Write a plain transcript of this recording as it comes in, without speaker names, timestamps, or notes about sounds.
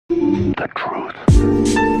The truth.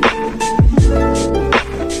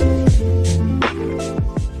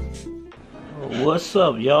 What's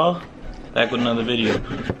up, y'all? Back with another video.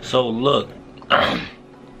 So look,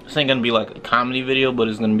 this ain't gonna be like a comedy video, but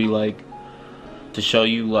it's gonna be like to show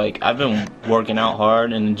you, like, I've been working out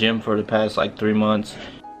hard in the gym for the past like 3 months.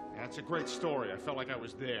 That's a great story. I felt like I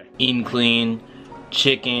was there. Eating clean,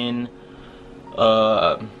 chicken,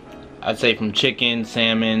 I'd say from chicken,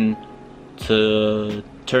 salmon to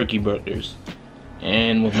turkey burgers,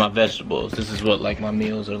 and with my vegetables. This is what like my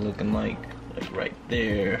meals are looking like right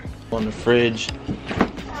there on the fridge.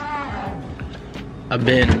 I've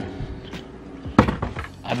been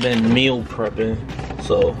meal prepping,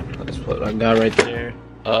 so that's what I got right there.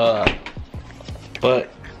 But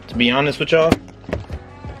to be honest with y'all,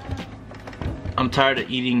 I'm tired of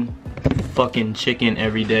eating fucking chicken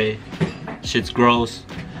every day. Shit's gross.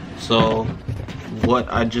 So what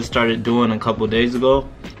I just started doing a couple days ago,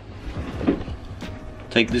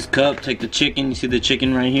 take this cup, take the chicken, you see the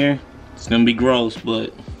chicken right here? It's gonna be gross,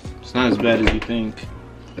 but it's not as bad as you think.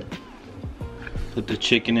 Put the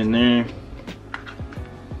chicken in there.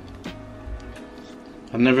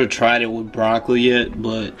 I've never tried it with broccoli yet,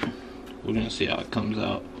 but we're gonna see how it comes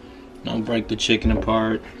out. Don't break the chicken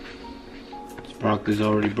apart. This broccoli's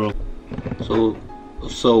already broke.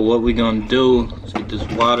 So what we gonna do is get this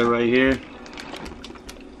water right here.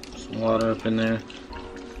 Some water up in there.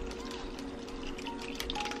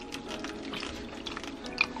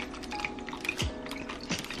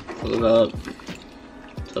 Fill it up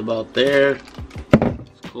to about there.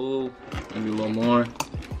 It's cool. Maybe a little more.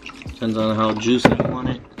 Depends on how juicy you want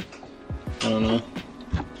it. I don't know.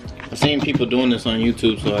 I've seen people doing this on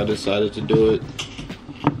YouTube, so I decided to do it.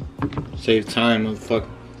 Save time of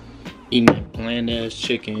eating that bland ass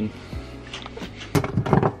chicken.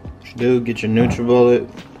 What you do, get your NutriBullet,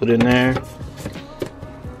 put it in there.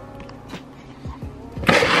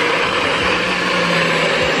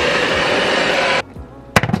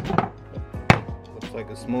 Looks like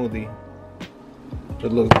a smoothie.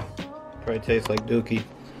 It looks, probably tastes like dookie.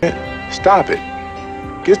 Stop it.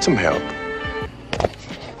 Get some help.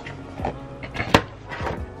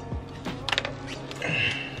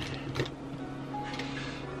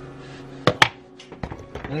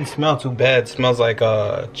 It doesn't smell too bad. It smells like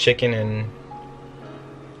chicken, and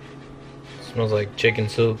it smells like chicken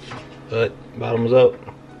soup, but bottoms up.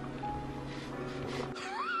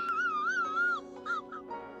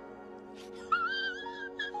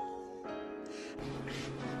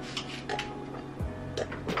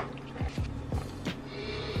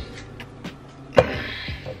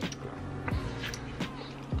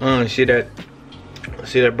 See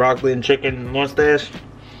that broccoli and chicken mustache?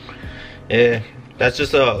 Yeah, that's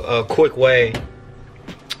just a quick way.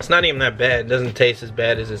 It's not even that bad. It doesn't taste as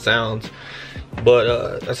bad as it sounds,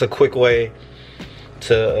 but that's a quick way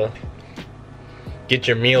to get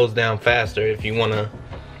your meals down faster if you want to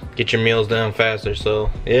get your meals down faster. So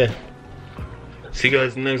yeah, see you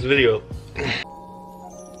guys in the next video.